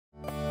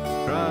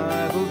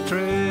tribal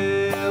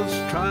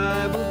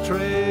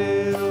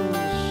trails.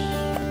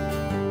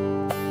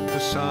 The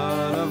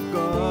Son of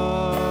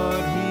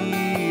God,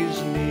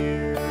 He's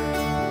near.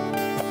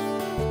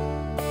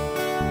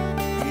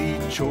 He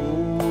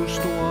chose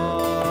to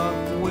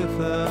walk with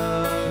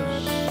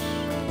us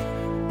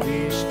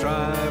these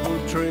tribal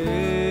trails.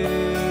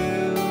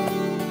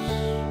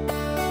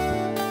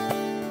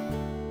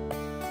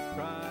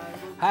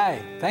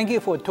 Hi, thank you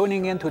for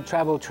tuning in to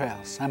Travel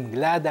Trails. I'm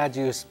glad that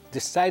you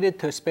decided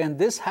to spend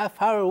this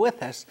half hour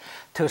with us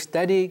to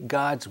study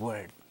God's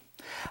Word.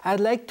 I'd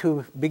like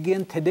to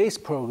begin today's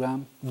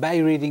program by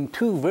reading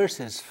two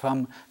verses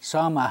from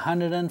Psalm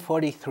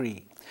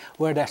 143,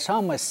 where the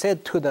psalmist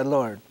said to the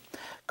Lord,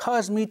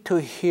 "Cause me to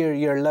hear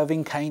your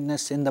loving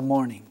kindness in the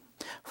morning,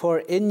 for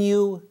in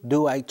you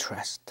do I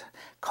trust.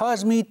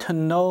 Cause me to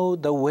know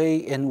the way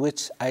in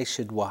which I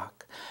should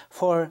walk,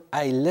 for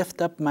I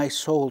lift up my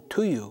soul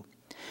to you.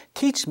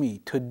 Teach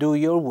me to do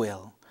your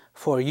will,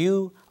 for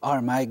you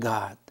are my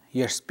God.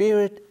 Your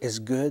spirit is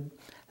good.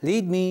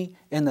 Lead me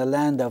in the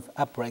land of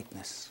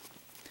uprightness."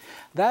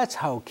 That's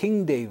how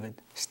King David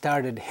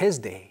started his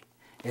day,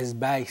 is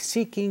by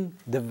seeking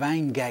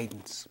divine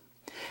guidance.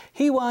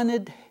 He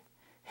wanted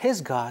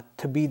his God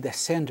to be the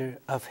center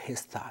of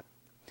his thought,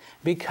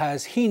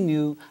 because he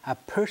knew a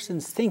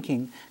person's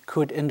thinking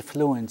could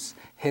influence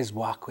his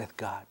walk with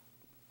God.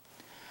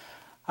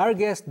 Our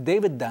guest,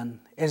 David Dunn,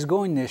 is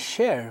going to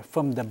share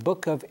from the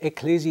book of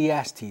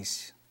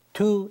Ecclesiastes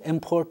two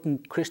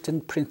important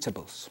Christian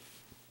principles.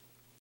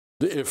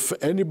 If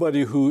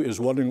anybody who is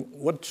wondering,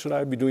 what should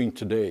I be doing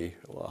today?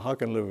 Well, how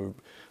can I live a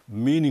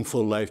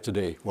meaningful life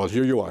today? Well,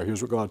 here you are.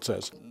 Here's what God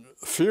says.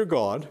 Fear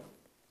God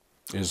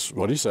is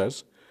what He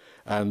says.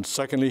 And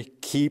secondly,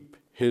 keep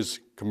His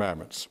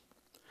commandments.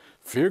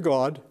 Fear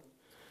God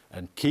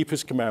and keep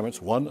His commandments,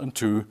 1 and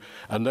 2.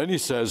 And then He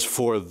says,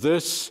 for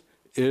this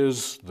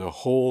is the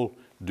whole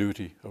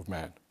duty of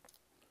man.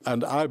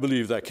 And I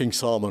believe that King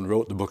Solomon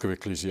wrote the book of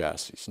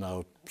Ecclesiastes.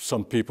 Now,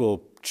 some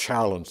people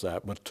challenge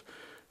that, but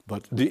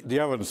the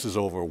evidence is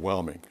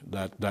overwhelming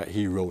that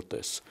he wrote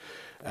this.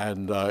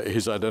 And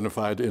he's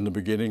identified in the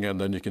beginning, and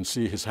then you can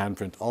see his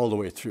handprint all the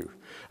way through.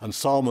 And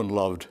Solomon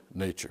loved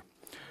nature.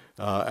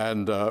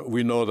 And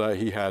we know that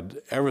he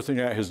had everything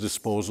at his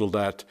disposal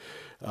that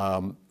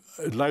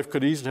life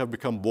could easily have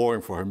become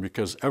boring for him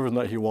because everything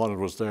that he wanted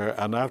was there.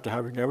 And after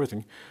having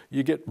everything,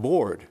 you get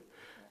bored.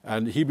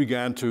 And he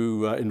began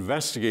to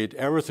investigate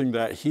everything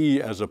that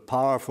he, as a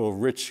powerful,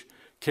 rich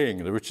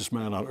king, the richest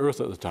man on earth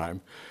at the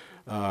time,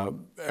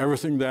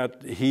 everything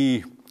that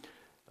he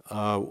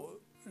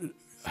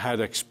had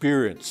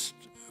experienced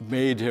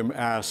made him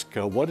ask,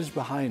 what is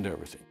behind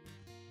everything?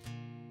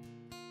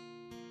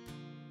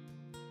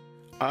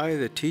 I,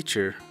 the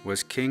teacher,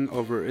 was king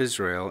over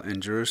Israel in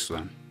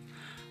Jerusalem.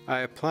 I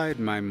applied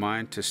my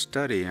mind to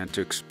study and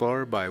to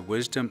explore by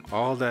wisdom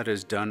all that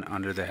is done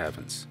under the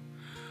heavens.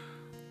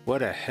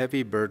 What a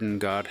heavy burden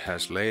God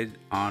has laid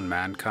on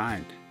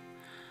mankind.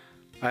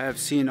 I have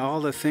seen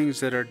all the things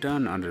that are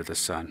done under the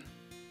sun.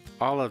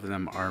 All of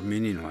them are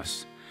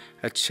meaningless,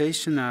 a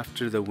chasing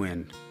after the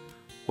wind.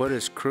 What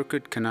is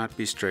crooked cannot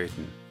be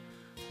straightened.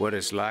 What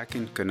is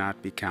lacking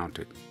cannot be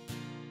counted.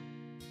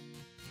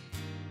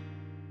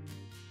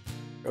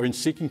 In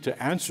seeking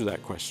to answer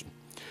that question,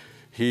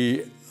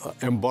 he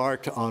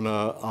embarked on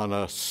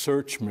a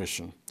search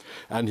mission.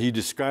 And he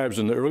describes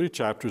in the early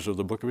chapters of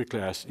the book of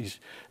Ecclesiastes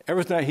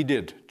everything that he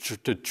did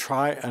to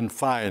try and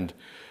find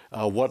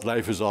what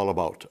life is all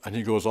about. And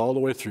he goes all the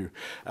way through.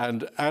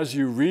 And as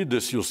you read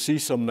this, you'll see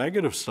some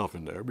negative stuff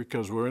in there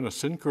because we're in a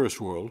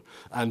sin-cursed world.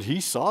 And he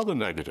saw the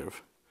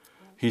negative.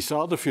 He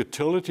saw the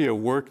futility of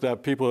work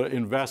that people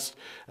invest,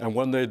 and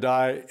when they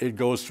die, it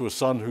goes to a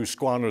son who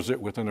squanders it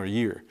within a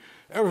year.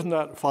 Everything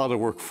that father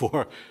worked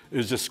for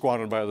is just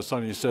squandered by the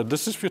son. He said,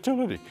 this is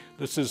futility.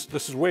 This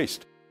is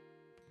waste.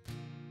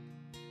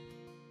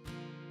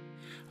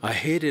 I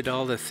hated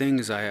all the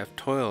things I have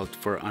toiled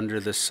for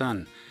under the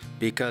sun,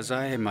 because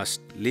I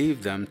must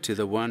leave them to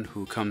the one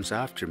who comes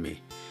after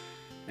me.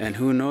 And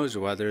who knows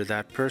whether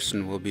that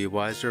person will be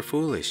wise or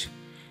foolish?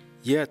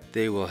 Yet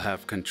they will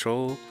have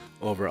control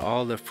over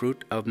all the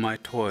fruit of my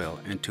toil,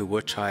 into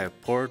which I have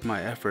poured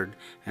my effort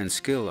and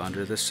skill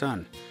under the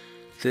sun.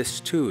 This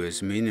too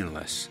is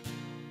meaningless.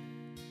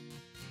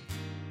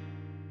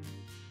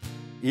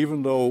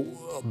 Even though,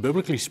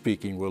 biblically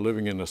speaking, we're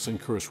living in a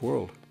sin-cursed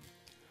world,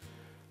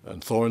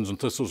 and thorns and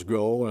thistles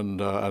grow,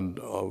 and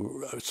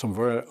some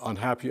very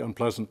unhappy,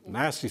 unpleasant,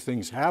 nasty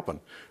things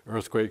happen.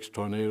 Earthquakes,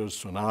 tornadoes,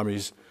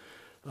 tsunamis,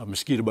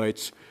 mosquito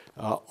bites.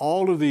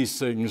 All of these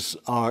things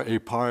are a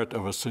part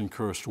of a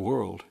sin-cursed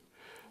world,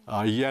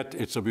 yet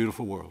it's a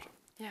beautiful world.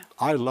 Yeah.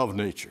 I love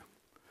nature.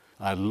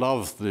 I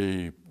love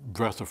the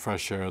breath of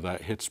fresh air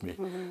that hits me.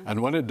 Mm-hmm.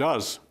 And when it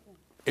does,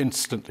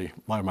 instantly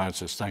my mind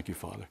says, thank you,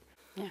 Father.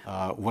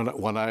 Yeah.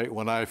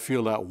 When I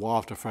feel that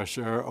waft of fresh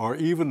air, or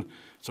even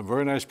some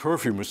very nice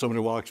perfume when somebody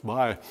walks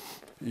by,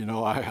 you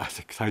know, I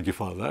think, thank you,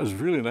 Father. That is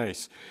really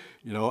nice,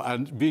 you know,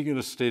 and being in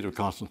a state of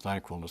constant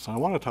thankfulness. And I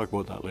want to talk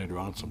about that later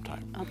on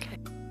sometime. Okay.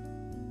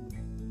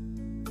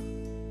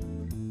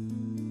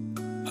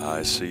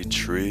 I see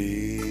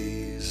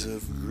trees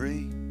of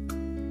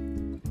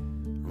green,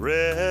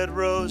 red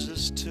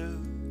roses too,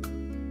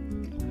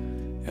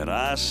 and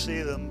I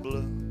see them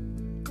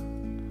bloom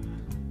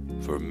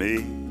for me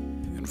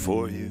and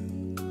for you.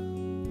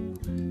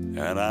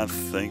 And I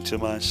think to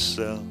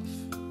myself,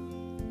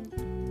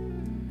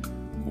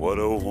 what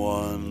a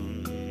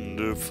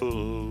wonderful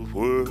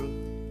world.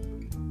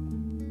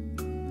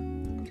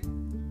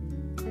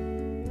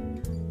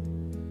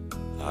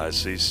 I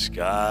see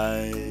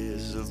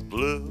skies of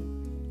blue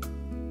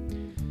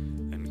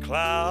and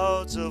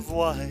clouds of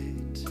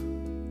white,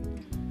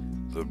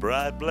 the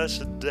bright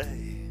blessed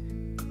day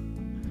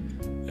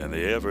and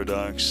the ever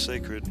dark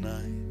sacred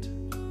night.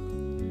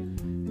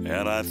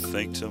 And I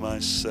think to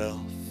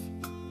myself,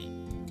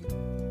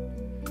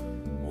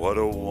 what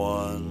a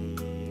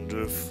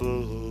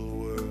wonderful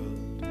world.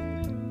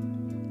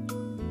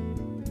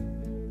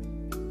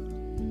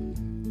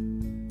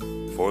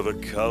 For the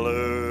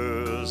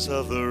colors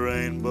of the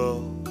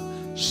rainbow,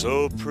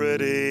 so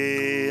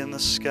pretty in the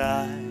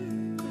sky,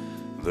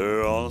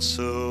 they're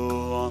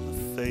also on the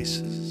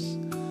faces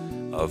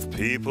of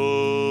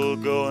people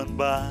going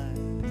by.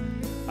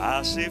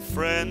 I see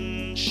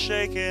friends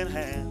shaking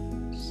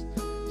hands,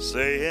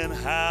 saying,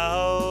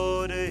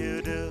 how do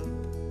you do?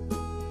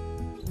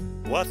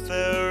 What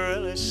they're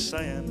really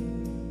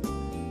saying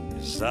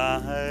is,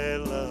 I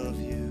love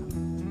you.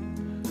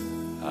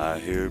 I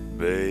hear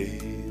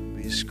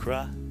babies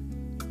cry,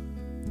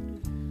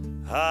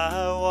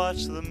 I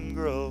watch them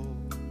grow.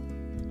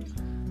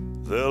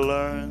 They'll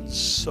learn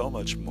so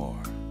much more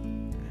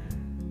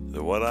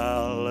than what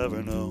I'll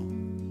ever know.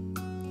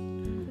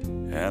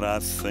 And I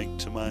think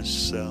to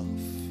myself,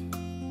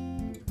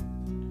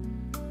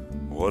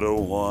 what a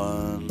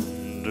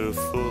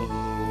wonderful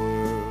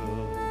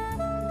world.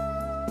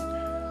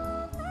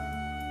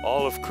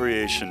 All of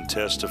creation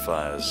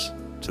testifies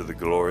to the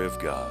glory of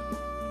God.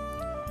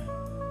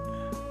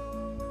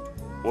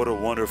 What a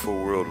wonderful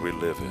world we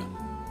live in.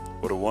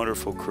 What a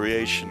wonderful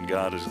creation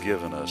God has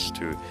given us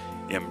to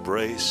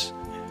embrace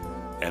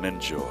and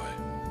enjoy.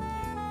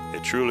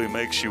 It truly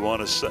makes you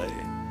want to say,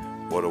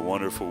 what a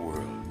wonderful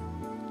world.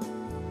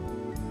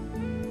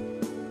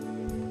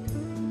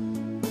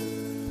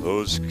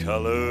 Those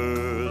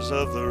colors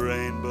of the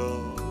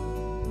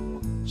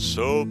rainbow,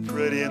 so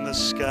pretty in the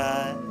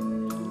sky,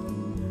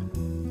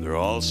 they're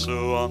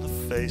also on the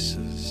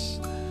faces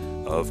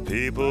of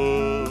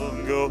people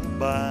going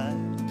by.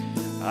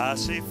 I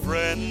see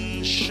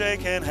friends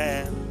shaking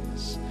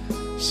hands,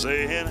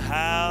 saying,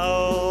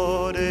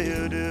 how do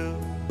you do?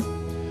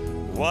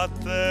 What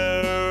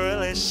they're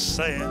really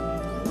saying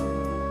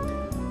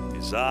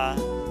is, I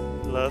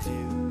love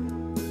you.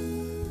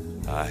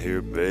 I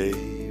hear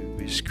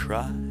babies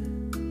cry,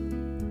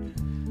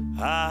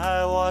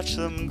 I watch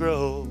them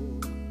grow,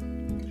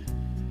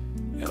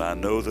 and I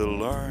know they'll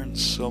learn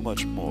so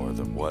much more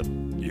than what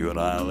you and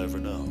I'll ever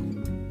know.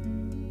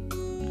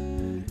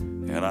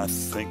 And I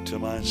think to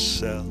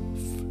myself,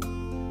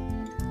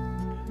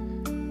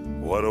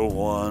 what a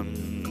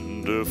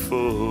wonderful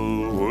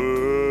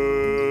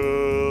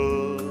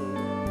world.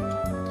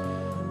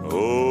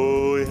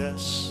 Oh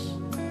yes,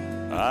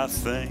 I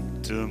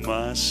think to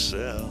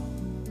myself,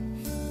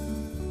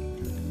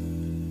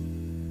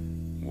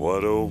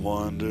 what a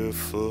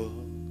wonderful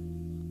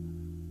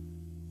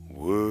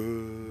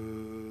world.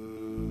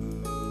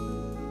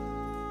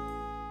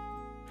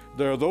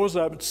 There are those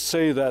that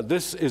say that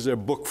this is a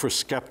book for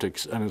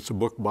skeptics and it's a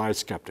book by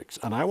skeptics.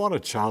 And I want to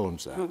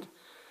challenge that.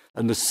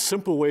 And the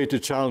simple way to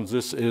challenge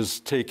this is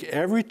take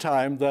every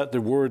time that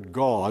the word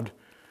God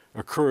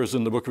occurs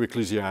in the book of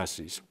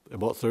Ecclesiastes,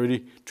 about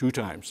 32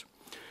 times.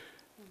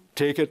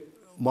 Take it,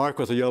 mark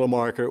with a yellow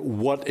marker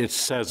what it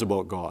says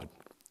about God.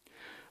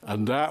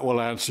 And that will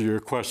answer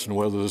your question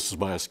whether this is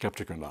by a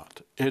skeptic or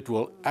not. It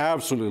will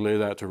absolutely lay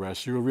that to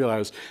rest. You will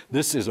realize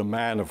this is a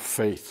man of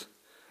faith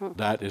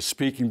that is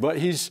speaking, but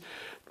he's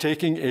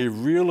taking a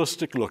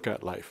realistic look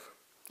at life.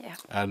 Yeah.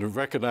 And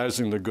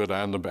recognizing the good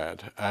and the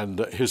bad. And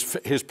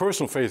his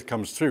personal faith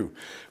comes through.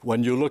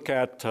 When you look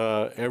at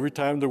every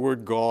time the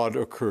word God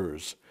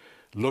occurs,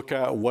 look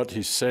at what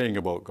he's saying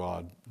about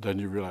God, then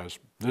you realize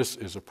this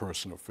is a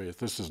person of faith.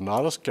 This is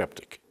not a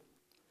skeptic.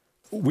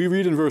 We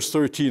read in verse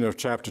 13 of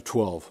chapter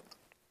 12.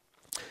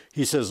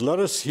 He says, let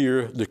us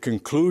hear the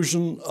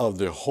conclusion of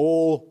the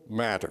whole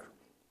matter.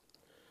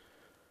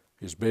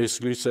 He's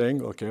basically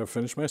saying, okay, I've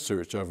finished my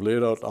search. I've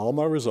laid out all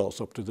my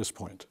results up to this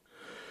point.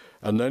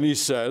 And then he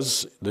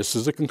says, this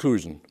is the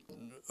conclusion.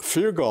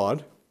 Fear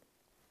God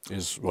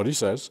is what he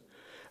says.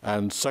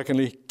 And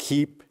secondly,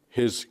 keep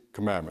his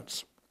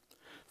commandments.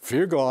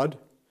 Fear God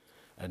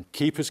and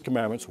keep his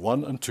commandments,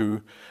 1 and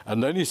 2.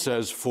 And then he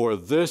says, for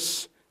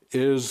this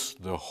is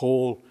the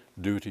whole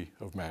duty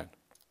of man.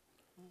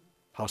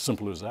 How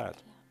simple is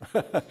that?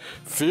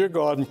 Fear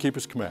God and keep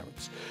his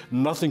commandments.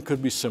 Nothing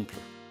could be simpler.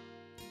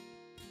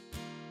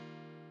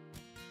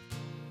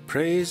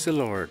 Praise the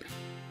Lord.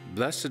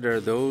 Blessed are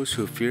those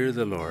who fear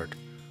the Lord,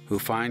 who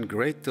find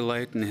great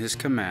delight in his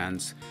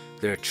commands.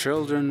 Their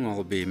children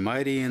will be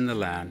mighty in the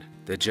land.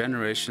 The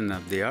generation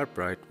of the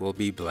upright will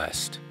be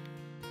blessed.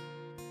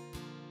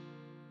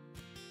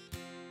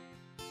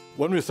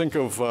 When we think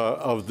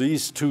of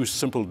these two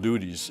simple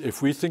duties,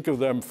 if we think of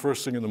them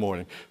first thing in the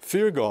morning,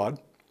 fear God,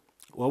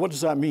 well, what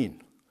does that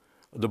mean?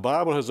 The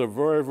Bible has a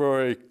very,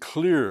 very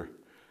clear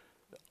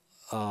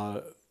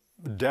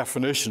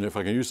definition, if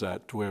I can use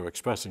that way of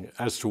expressing it,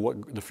 as to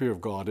what the fear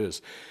of God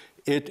is.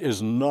 It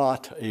is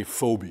not a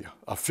phobia,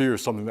 a fear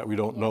of something that we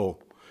don't know.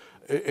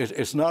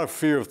 It's not a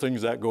fear of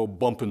things that go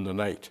bump in the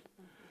night.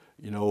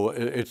 You know,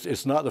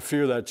 it's not the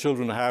fear that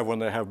children have when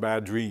they have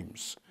bad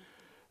dreams.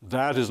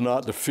 That is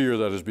not the fear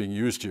that is being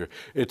used here.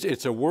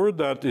 It's a word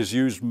that is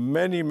used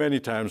many, many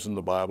times in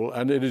the Bible,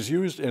 and it is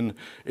used in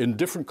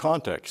different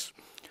contexts.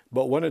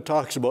 But when it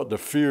talks about the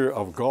fear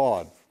of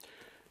God,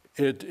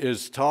 it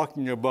is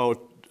talking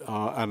about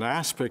an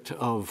aspect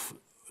of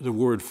the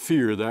word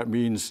fear that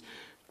means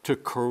to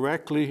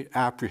correctly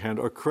apprehend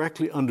or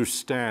correctly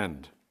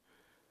understand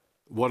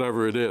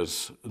whatever it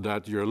is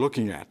that you're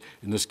looking at.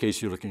 In this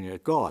case, you're looking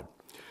at God.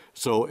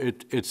 So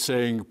it's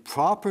saying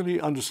properly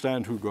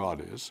understand who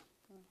God is.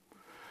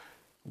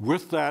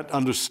 With that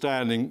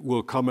understanding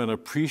will come an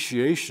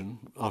appreciation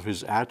of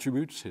his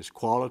attributes, his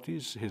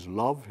qualities, his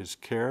love, his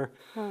care,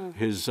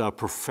 his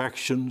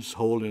perfections,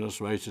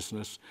 holiness,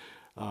 righteousness,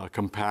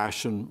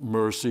 compassion,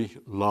 mercy,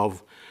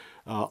 love.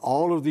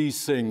 All of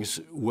these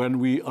things, when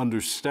we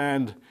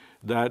understand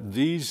that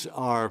these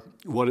are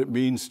what it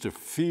means to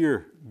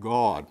fear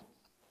God,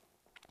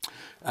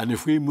 and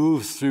if we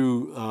move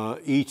through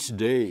each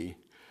day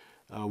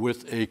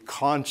with a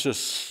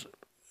conscious,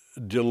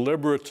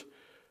 deliberate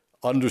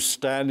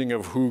understanding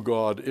of who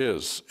God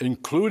is,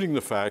 including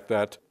the fact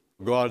that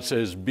God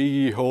says, "Be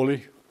ye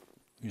holy."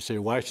 You say,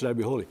 "Why should I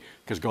be holy?"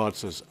 Because God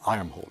says, "I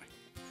am holy."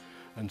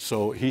 And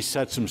so he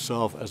sets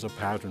himself as a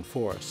pattern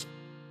for us.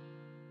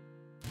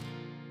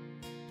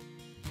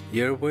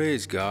 Your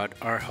ways, God,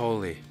 are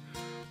holy.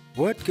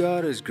 What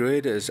God is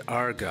great as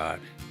our God?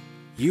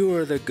 You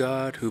are the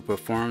God who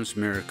performs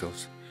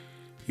miracles.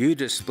 You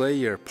display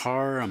your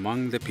power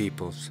among the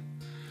peoples.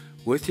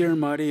 With your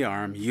mighty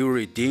arm, you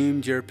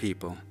redeemed your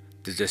people,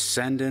 the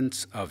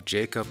descendants of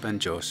Jacob and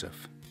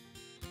Joseph.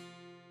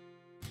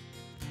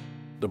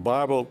 The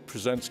Bible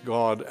presents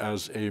God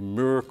as a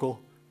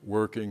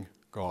miracle-working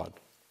God.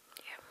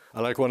 I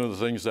like one of the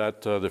things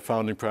that the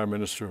founding Prime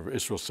Minister of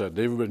Israel said.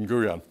 David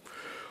Ben-Gurion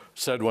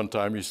said one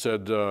time, he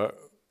said, "I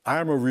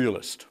am a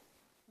realist."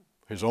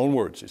 His own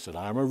words, he said,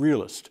 "I am a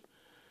realist."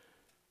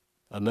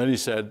 And then he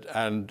said,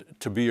 "And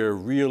to be a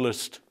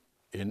realist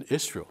in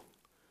Israel,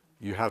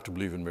 you have to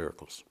believe in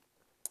miracles."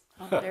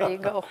 Oh, there you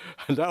go.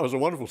 And that was a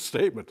wonderful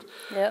statement.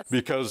 Yes.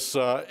 Because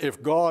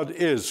if God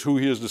is who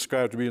he is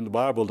described to be in the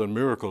Bible, then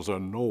miracles are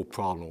no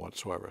problem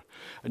whatsoever.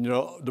 And you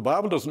know, the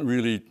Bible doesn't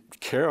really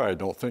care, I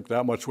don't think,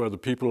 that much whether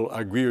people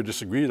agree or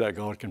disagree that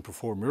God can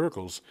perform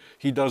miracles.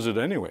 He does it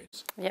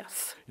anyways.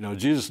 Yes. You know,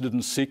 Jesus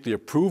didn't seek the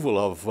approval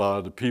of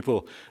the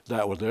people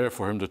that were there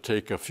for him to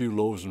take a few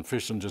loaves and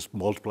fish and just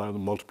multiply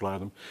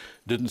them.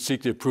 Didn't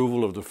seek the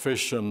approval of the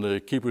fish and the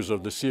keepers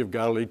of the Sea of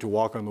Galilee to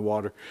walk on the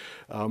water.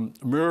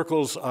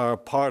 Miracles are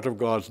part of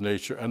God's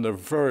nature, and they're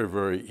very,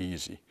 very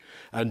easy.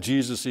 And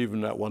Jesus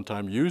even at one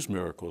time used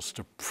miracles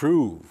to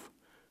prove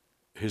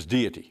his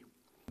deity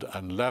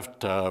and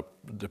left the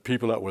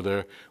people that were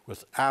there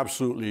with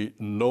absolutely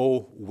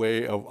no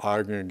way of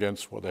arguing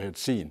against what they had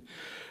seen.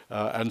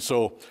 And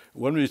so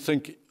when we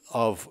think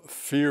of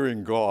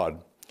fearing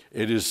God,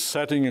 it is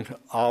setting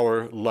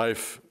our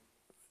life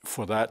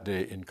for that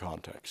day in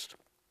context.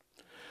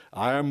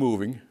 I am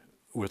moving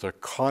with a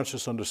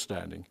conscious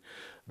understanding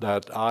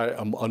that I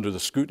am under the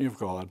scrutiny of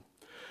God.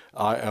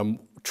 I am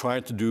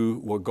trying to do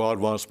what God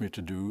wants me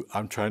to do.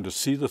 I'm trying to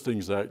see the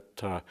things that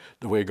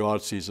the way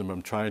God sees them.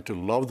 I'm trying to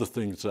love the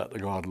things that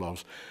God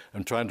loves.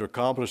 I'm trying to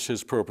accomplish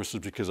his purposes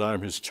because I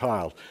am his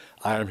child.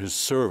 I am his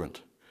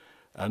servant.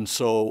 And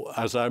so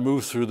as I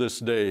move through this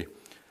day,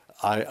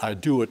 I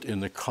do it in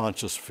the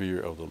conscious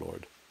fear of the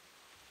Lord.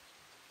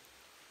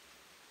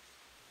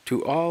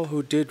 To all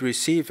who did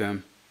receive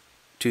him,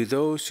 to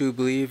those who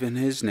believe in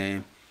his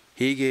name,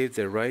 he gave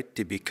the right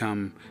to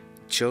become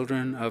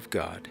children of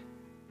God.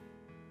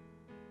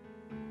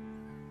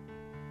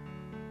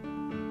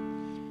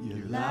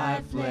 Your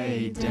life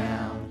laid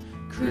down,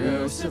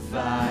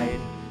 crucified,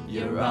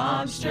 your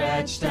arms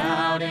stretched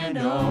out and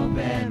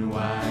open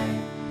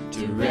wide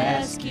to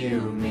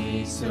rescue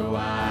me so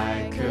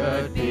I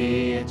could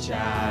be a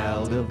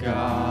child of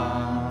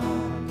God.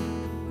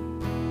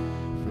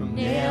 From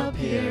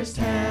nail-pierced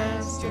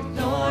hands to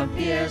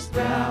thorn-pierced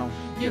brow,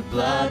 your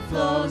blood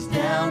flows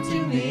down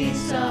to me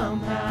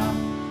somehow.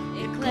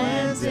 It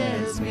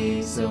cleanses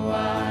me so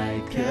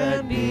I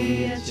could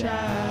be a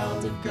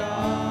child of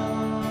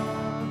God.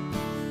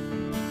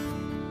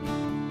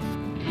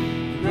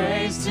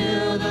 Praise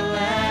to the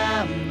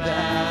Lamb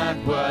that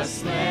was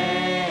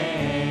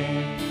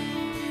slain.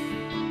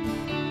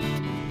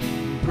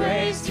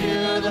 Praise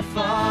to the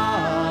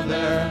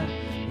Father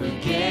who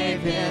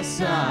gave his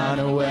Son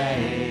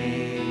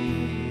away.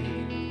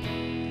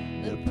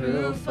 The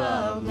proof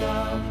of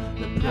love,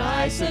 the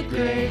price of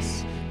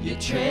grace, You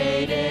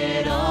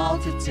traded all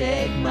to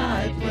take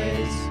my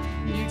place.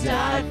 You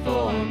died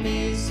for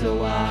me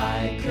so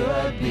I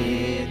could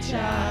be a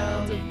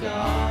child of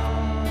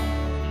God.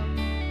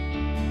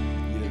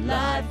 Your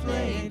life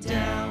laid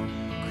down,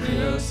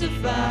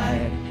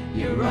 crucified,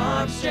 your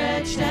arms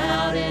stretched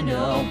out and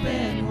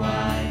open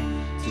wide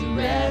to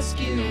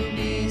rescue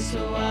me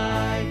so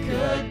I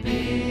could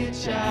be a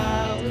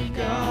child of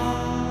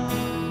God.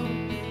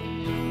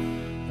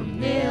 From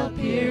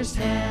nail-pierced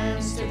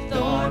hands to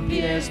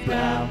thorn-pierced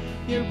brow,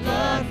 your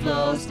blood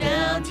flows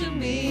down to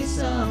me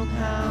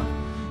somehow.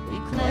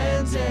 It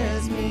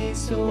cleanses me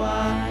so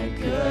I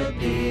could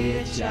be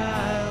a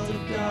child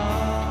of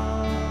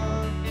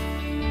God.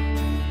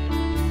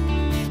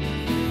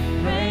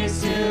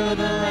 Praise to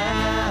the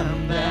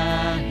Lamb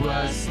that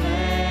was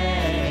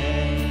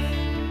slain.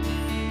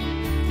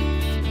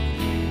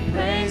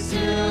 Praise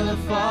to the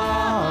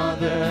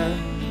Father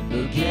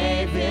who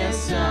gave His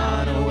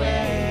Son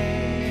away.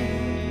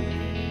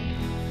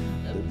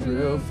 The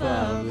proof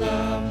of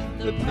love,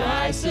 the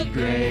price of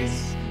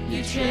grace.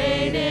 You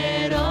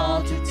traded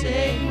all to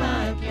take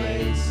my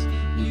place.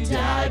 You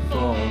died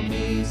for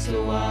me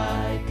so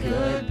I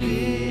could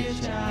be a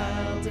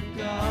child of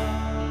God.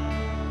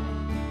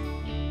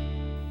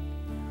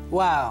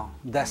 Wow,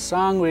 the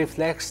song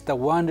reflects the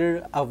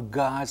wonder of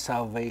God's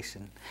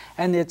salvation,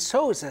 and it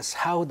shows us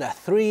how the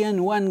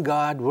three-in-one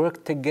God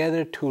worked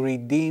together to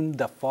redeem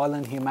the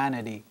fallen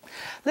humanity.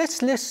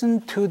 Let's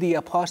listen to the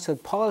Apostle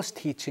Paul's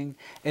teaching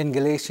in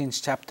Galatians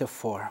chapter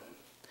 4.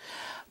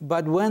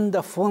 But when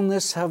the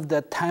fullness of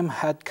the time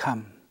had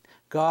come,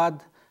 God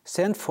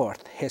sent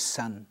forth His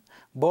Son,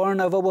 born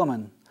of a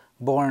woman,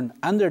 born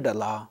under the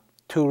law,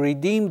 to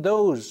redeem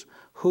those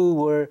who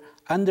were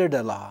under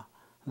the law,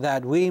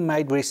 that we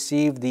might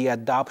receive the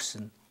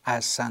adoption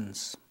as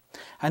sons.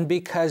 And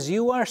because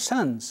you are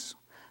sons,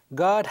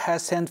 God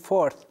has sent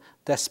forth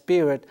the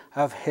Spirit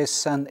of His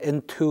Son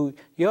into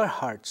your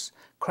hearts,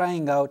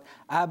 crying out,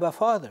 Abba,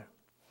 Father.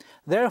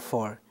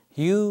 Therefore,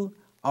 you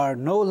are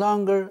no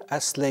longer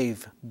a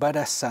slave, but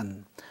a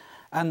son.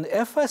 And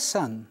if a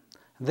son,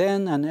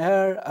 then an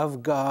heir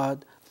of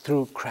God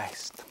through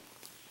Christ.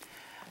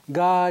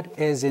 God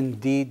is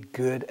indeed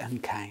good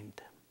and kind.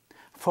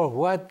 For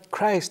what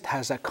Christ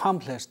has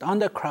accomplished on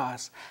the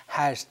cross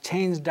has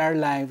changed our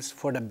lives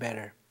for the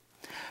better.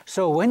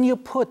 So when you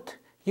put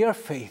your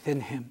faith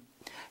in Him,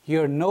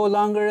 you're no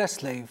longer a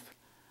slave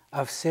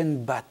of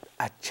sin, but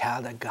a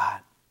child of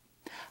God.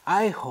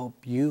 I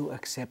hope you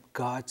accept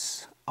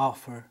God's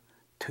offer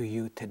to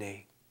you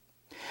today.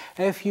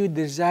 If you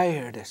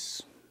desire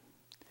this,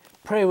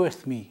 pray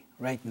with me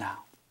right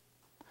now.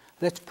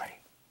 Let's pray.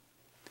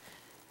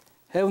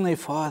 Heavenly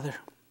Father,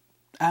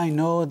 I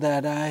know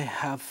that I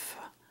have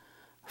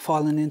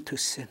fallen into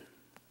sin.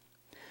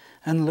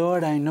 And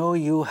Lord, I know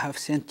you have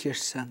sent your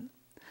Son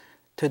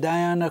to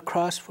die on the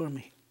cross for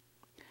me,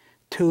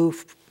 to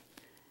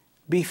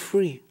be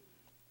free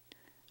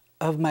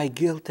of my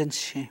guilt and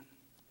shame.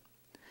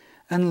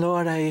 And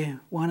Lord, I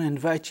want to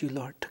invite you,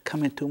 Lord, to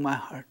come into my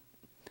heart,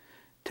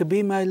 to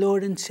be my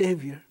Lord and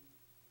Savior,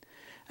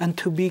 and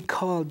to be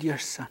called your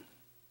Son.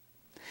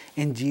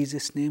 In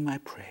Jesus' name I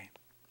pray.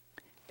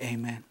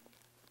 Amen.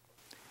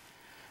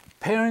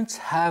 Parents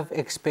have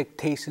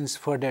expectations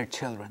for their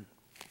children.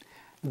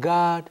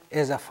 God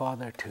is a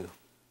father too.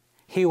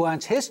 He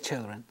wants His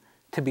children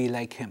to be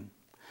like Him,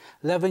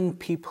 loving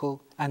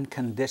people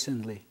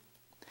unconditionally.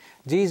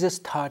 Jesus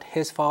taught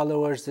His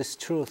followers this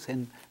truth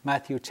in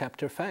Matthew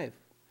chapter 5.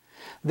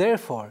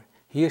 Therefore,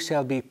 you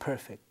shall be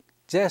perfect,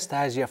 just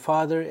as your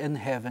Father in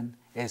heaven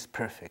is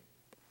perfect.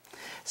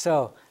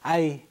 So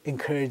I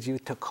encourage you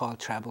to call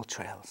Travel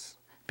Trails,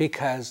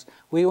 because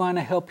we want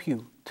to help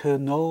you to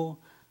know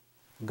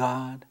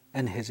God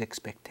and His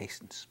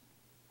expectations.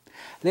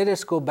 Let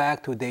us go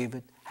back to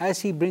David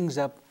as he brings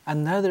up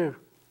another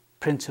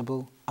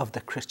principle of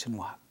the Christian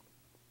walk.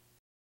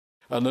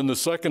 And then the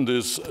second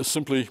is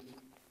simply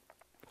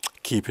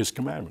keep His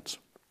commandments.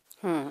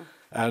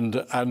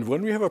 And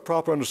when we have a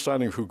proper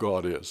understanding of who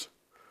God is,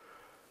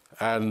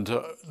 and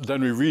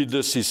then we read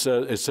this,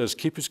 it says,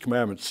 keep His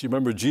commandments. You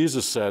remember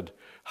Jesus said,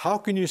 how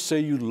can you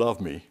say you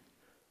love me,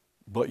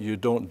 but you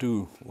don't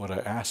do what I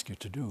ask you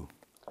to do?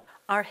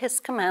 Are His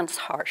commands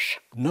harsh?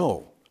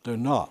 No, they're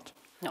not.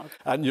 No.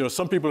 And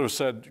some people have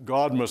said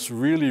God must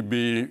really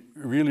be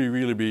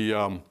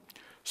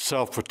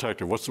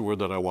self-protective. What's the word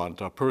that I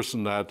want? A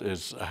person that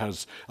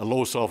has a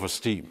low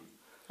self-esteem.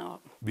 Oh.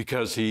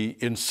 Because he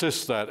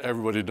insists that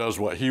everybody does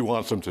what he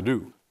wants them to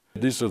do.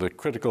 These are the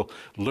critical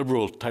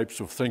liberal types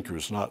of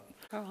thinkers, not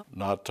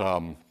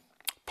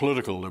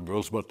political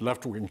liberals, but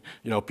left-wing.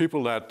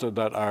 People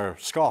that are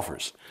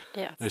scoffers.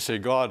 Yes. They say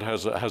God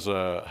has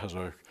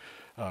a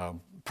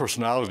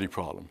personality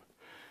problem.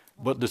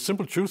 But the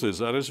simple truth is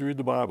that as you read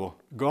the Bible,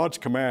 God's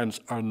commands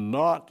are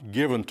not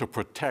given to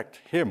protect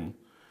Him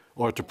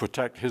or to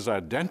protect His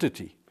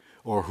identity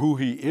or who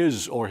He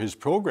is or His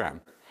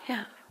program.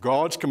 Yeah.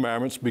 God's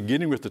commandments,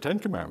 beginning with the Ten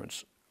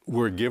Commandments,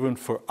 were given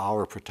for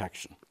our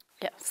protection.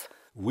 Yes.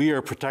 We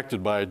are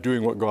protected by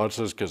doing what God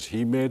says because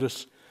He made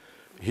us.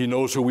 He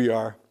knows who we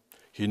are.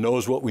 He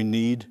knows what we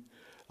need.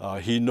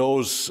 He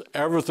knows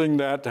everything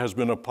that has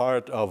been a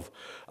part of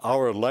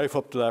our life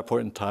up to that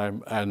point in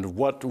time and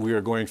what we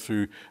are going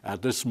through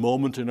at this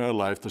moment in our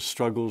life, the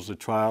struggles, the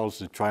trials,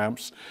 the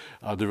triumphs,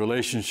 the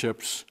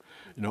relationships,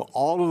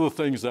 all of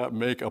the things that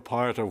make a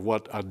part of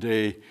what a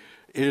day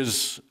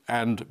is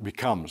and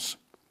becomes,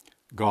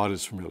 God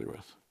is familiar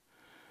with.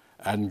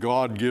 And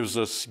God gives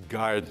us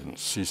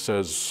guidance. He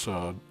says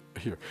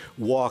here,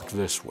 walk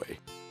this way.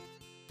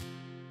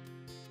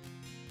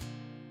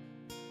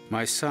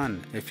 My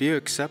son, if you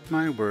accept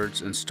my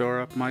words and store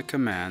up my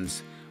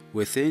commands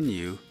within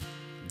you,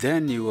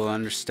 then you will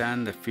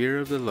understand the fear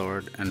of the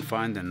Lord and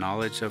find the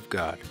knowledge of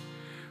God.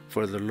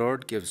 For the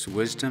Lord gives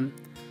wisdom,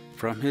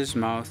 from his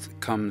mouth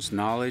comes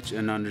knowledge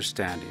and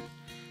understanding.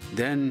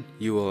 Then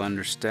you will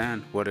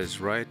understand what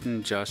is right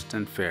and just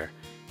and fair,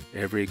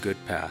 every good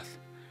path.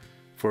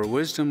 For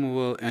wisdom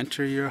will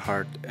enter your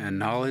heart, and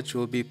knowledge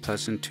will be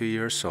pleasant to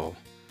your soul.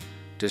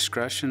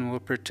 Discretion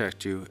will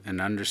protect you, and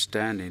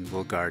understanding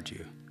will guard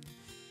you.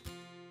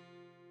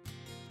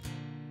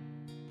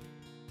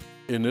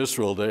 In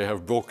Israel, they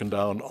have broken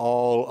down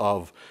all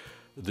of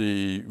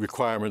the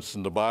requirements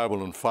in the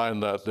Bible and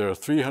find that there are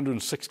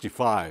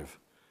 365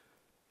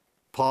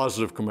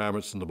 positive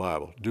commandments in the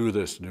Bible. Do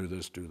this, do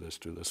this, do this,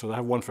 do this. So they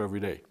have one for every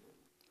day.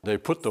 They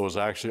put those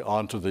actually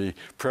onto the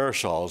prayer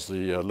shawls,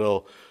 the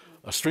little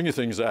stringy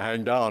things that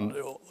hang down.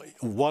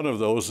 One of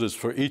those is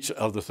for each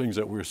of the things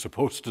that we're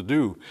supposed to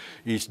do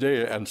each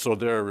day, and so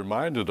they're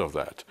reminded of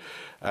that.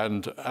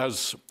 And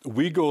as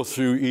we go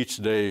through each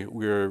day,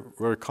 we're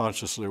very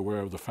consciously aware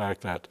of the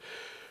fact that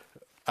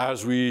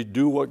as we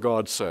do what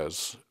God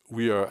says,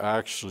 we are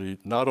actually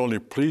not only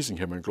pleasing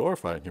him and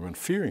glorifying him and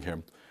fearing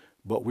him,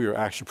 but we are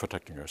actually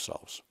protecting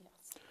ourselves.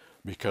 Yes.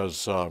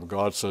 Because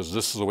God says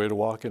this is the way to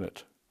walk in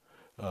it.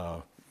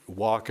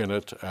 Walk in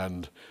it,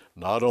 and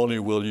not only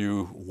will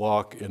you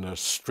walk in a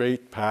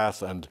straight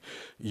path and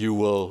you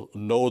will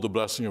know the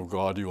blessing of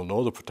God, you will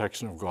know the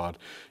protection of God,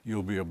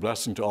 you'll be a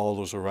blessing to all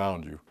those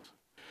around you.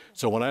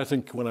 So when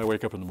I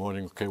wake up in the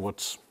morning, okay,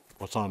 what's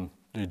on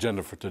the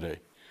agenda for today?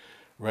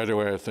 Right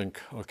away I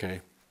think,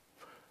 okay,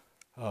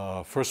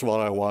 first of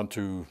all, I want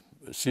to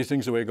see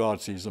things the way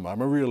God sees them.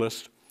 I'm a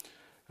realist,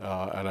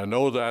 and I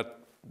know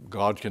that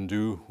God can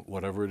do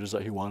whatever it is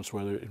that he wants,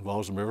 whether it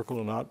involves a miracle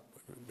or not.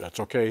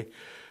 That's okay.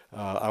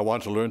 I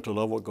want to learn to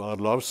love what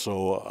God loves,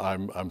 so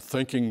I'm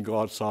thinking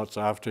God's thoughts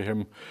after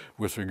him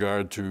with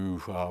regard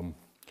to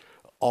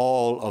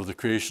all of the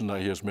creation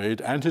that he has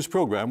made and his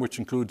program, which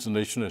includes the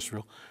nation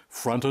Israel,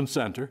 front and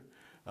center.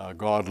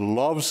 God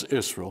loves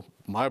Israel.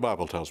 My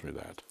Bible tells me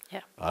that. Yeah.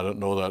 I don't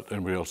know that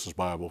anybody else's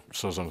Bible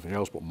says anything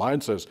else, but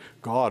mine says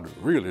God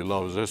really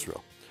loves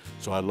Israel.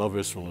 So I love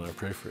Israel and I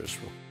pray for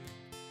Israel.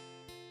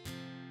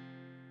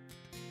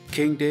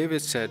 King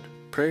David said,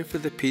 "Pray for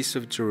the peace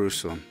of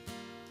Jerusalem.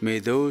 May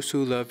those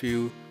who love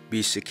you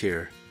be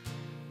secure.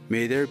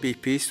 May there be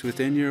peace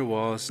within your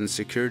walls and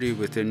security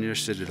within your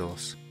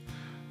citadels.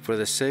 For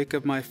the sake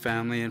of my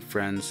family and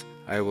friends,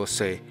 I will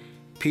say,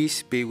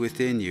 peace be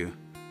within you.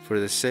 For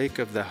the sake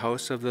of the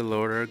house of the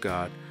Lord our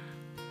God,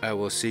 I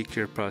will seek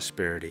your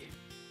prosperity."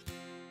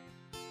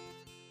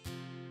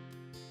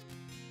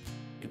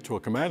 To a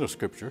command of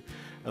Scripture,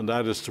 and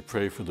that is to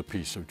pray for the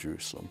peace of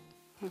Jerusalem.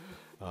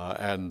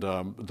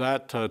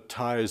 That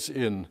ties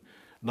in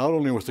not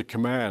only with the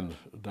command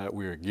that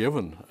we are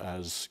given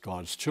as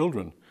God's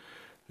children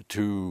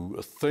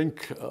to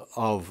think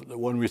of,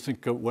 when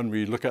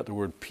we look at the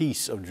word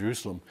peace of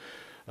Jerusalem,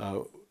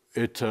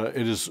 it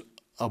is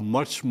a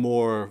much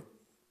more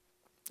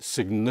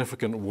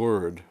significant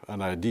word,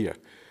 an idea,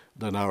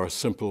 than our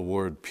simple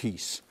word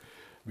peace,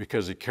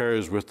 because it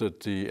carries with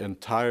it the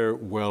entire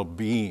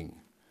well-being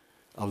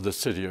of the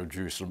city of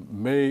Jerusalem.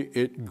 May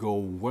it go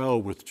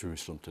well with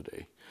Jerusalem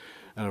today.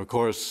 And of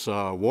course,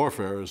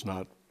 warfare is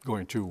not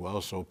going too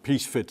well, so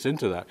peace fits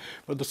into that.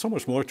 But there's so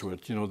much more to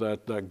it,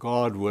 that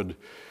God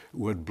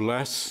would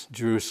bless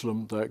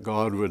Jerusalem, that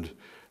God would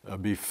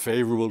be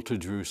favorable to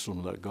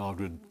Jerusalem, that God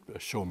would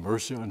show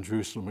mercy on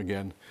Jerusalem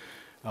again,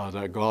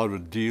 that God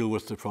would deal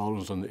with the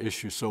problems and the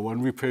issues. So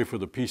when we pray for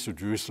the peace of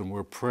Jerusalem,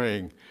 we're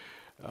praying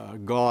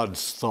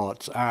God's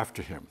thoughts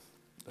after him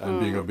and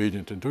being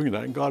obedient in doing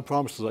that. And God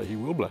promises that he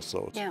will bless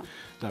those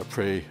that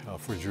pray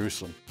for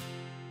Jerusalem.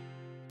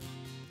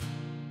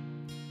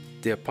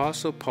 The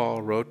Apostle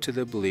Paul wrote to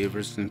the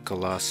believers in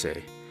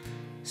Colossae,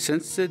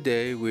 "Since the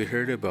day we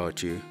heard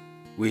about you,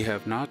 we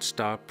have not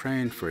stopped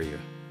praying for you.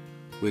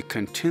 We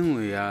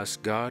continually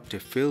ask God to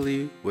fill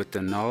you with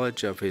the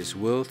knowledge of his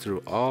will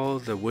through all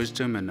the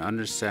wisdom and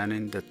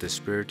understanding that the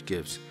Spirit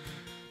gives,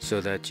 so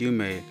that you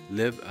may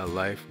live a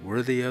life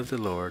worthy of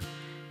the Lord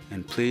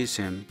and please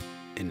him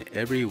in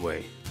every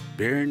way,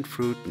 bearing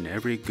fruit in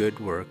every good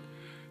work,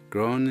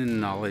 growing in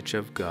knowledge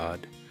of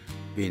God,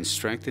 being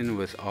strengthened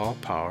with all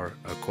power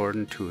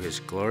according to his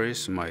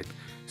glorious might,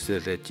 so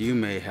that you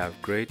may have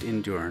great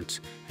endurance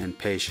and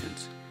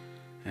patience,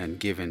 and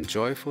giving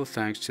joyful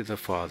thanks to the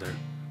Father,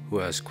 who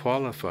has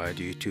qualified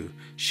you to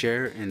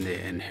share in the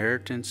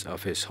inheritance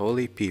of his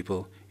holy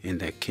people in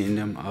the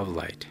kingdom of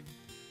light.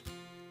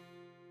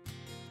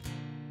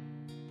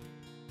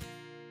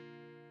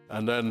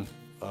 And then,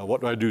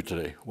 what do I do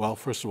today? Well,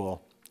 first of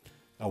all,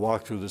 I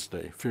walk through this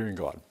day fearing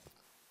God.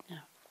 Yeah.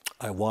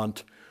 I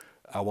want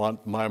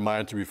my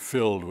mind to be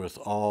filled with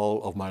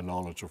all of my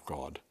knowledge of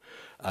God.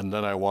 And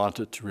then I want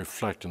it to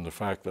reflect in the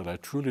fact that I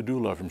truly do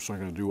love him, so I'm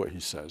going to do what he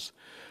says.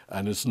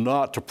 And it's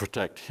not to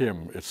protect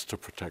him, it's to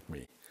protect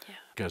me. Yeah.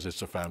 Because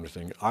it's a family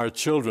thing. Our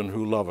children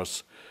who love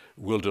us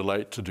will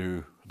delight to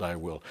do thy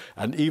will.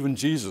 And even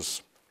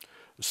Jesus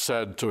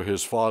said to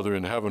his Father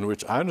in heaven,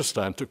 which I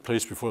understand took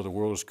place before the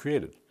world was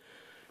created.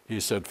 He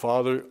said,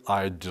 Father,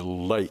 I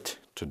delight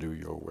to do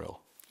your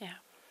will. Yeah.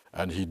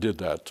 And he did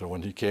that. So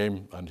when he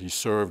came and he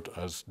served,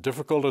 as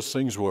difficult as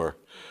things were,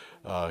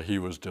 he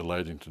was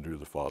delighting to do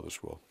the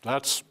Father's will.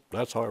 That's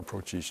our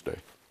approach each day.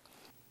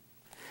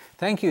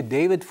 Thank you,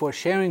 David, for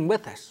sharing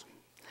with us.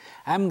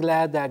 I'm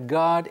glad that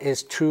God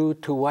is true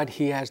to what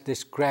he has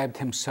described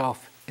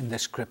himself in the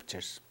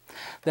scriptures.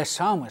 The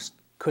psalmist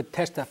could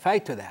testify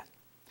to that.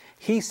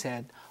 He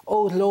said,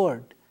 O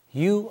Lord,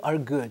 you are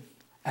good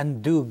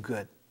and do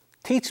good.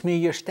 Teach me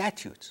your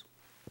statutes.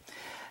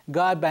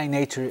 God by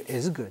nature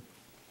is good.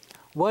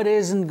 What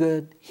isn't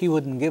good, he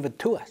wouldn't give it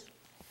to us.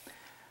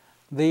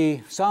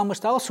 The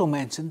psalmist also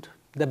mentioned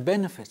the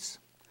benefits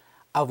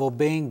of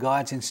obeying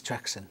God's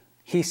instruction.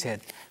 He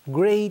said,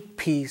 great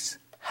peace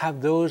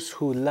have those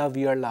who love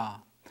your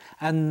law,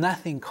 and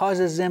nothing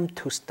causes them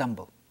to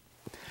stumble.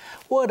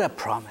 What a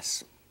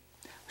promise.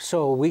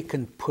 So we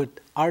can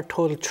put our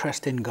total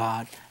trust in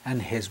God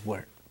and his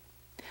word.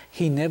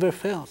 He never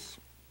fails.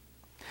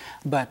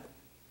 But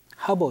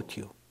how about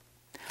you?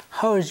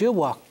 How is your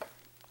walk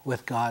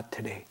with God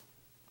today?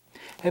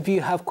 If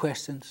you have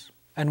questions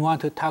and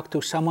want to talk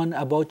to someone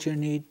about your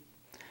need,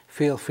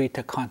 feel free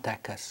to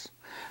contact us.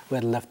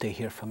 We'd love to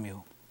hear from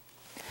you.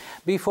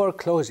 Before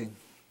closing,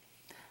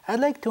 I'd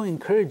like to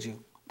encourage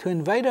you to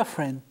invite a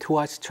friend to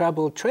watch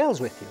Travel Trails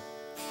with you.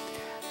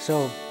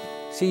 So,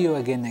 see you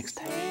again next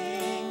time.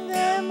 Sing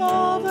them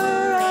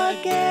over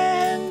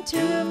again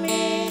to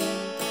me,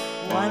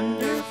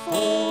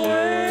 wonderful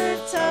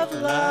words of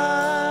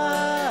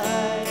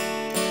life.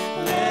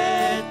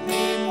 Let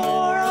me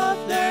more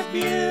of their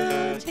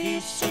beauty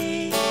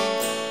see,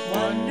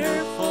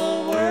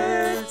 wonderful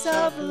words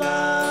of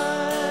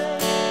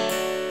life.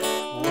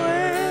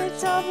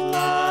 Words of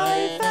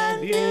life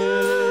and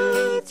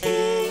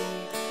beauty,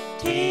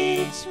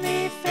 teach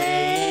me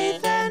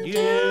faith and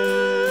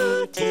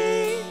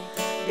duty.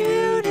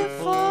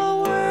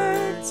 Beautiful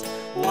words,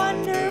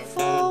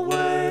 wonderful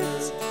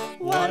words,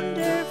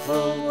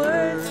 wonderful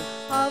words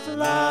of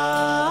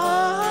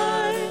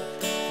life.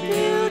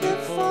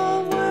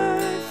 Beautiful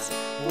words,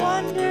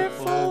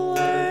 wonderful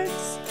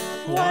words,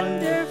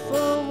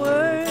 wonderful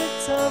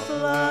words of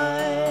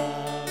life.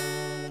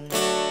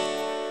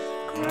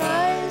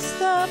 Christ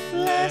the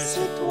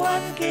Blessed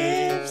One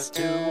gives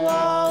to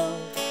all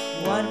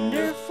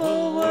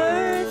wonderful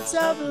words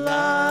of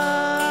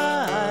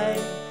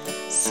life.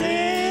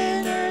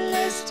 Sinner,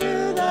 list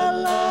to the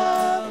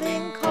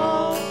loving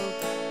call,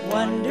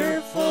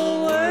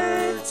 wonderful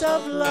words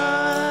of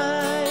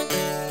life.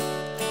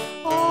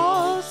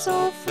 All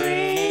so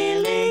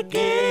freely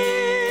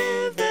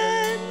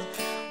given,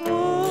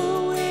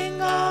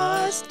 wooing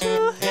us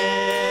to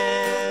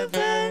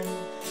heaven.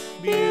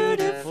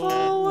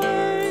 Beautiful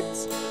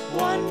words,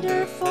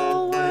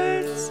 wonderful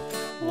words,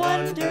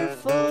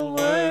 wonderful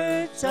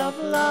words of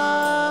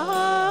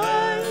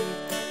life.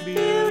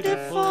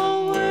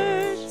 Beautiful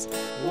words,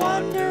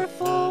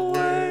 wonderful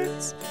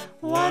words,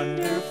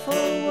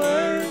 wonderful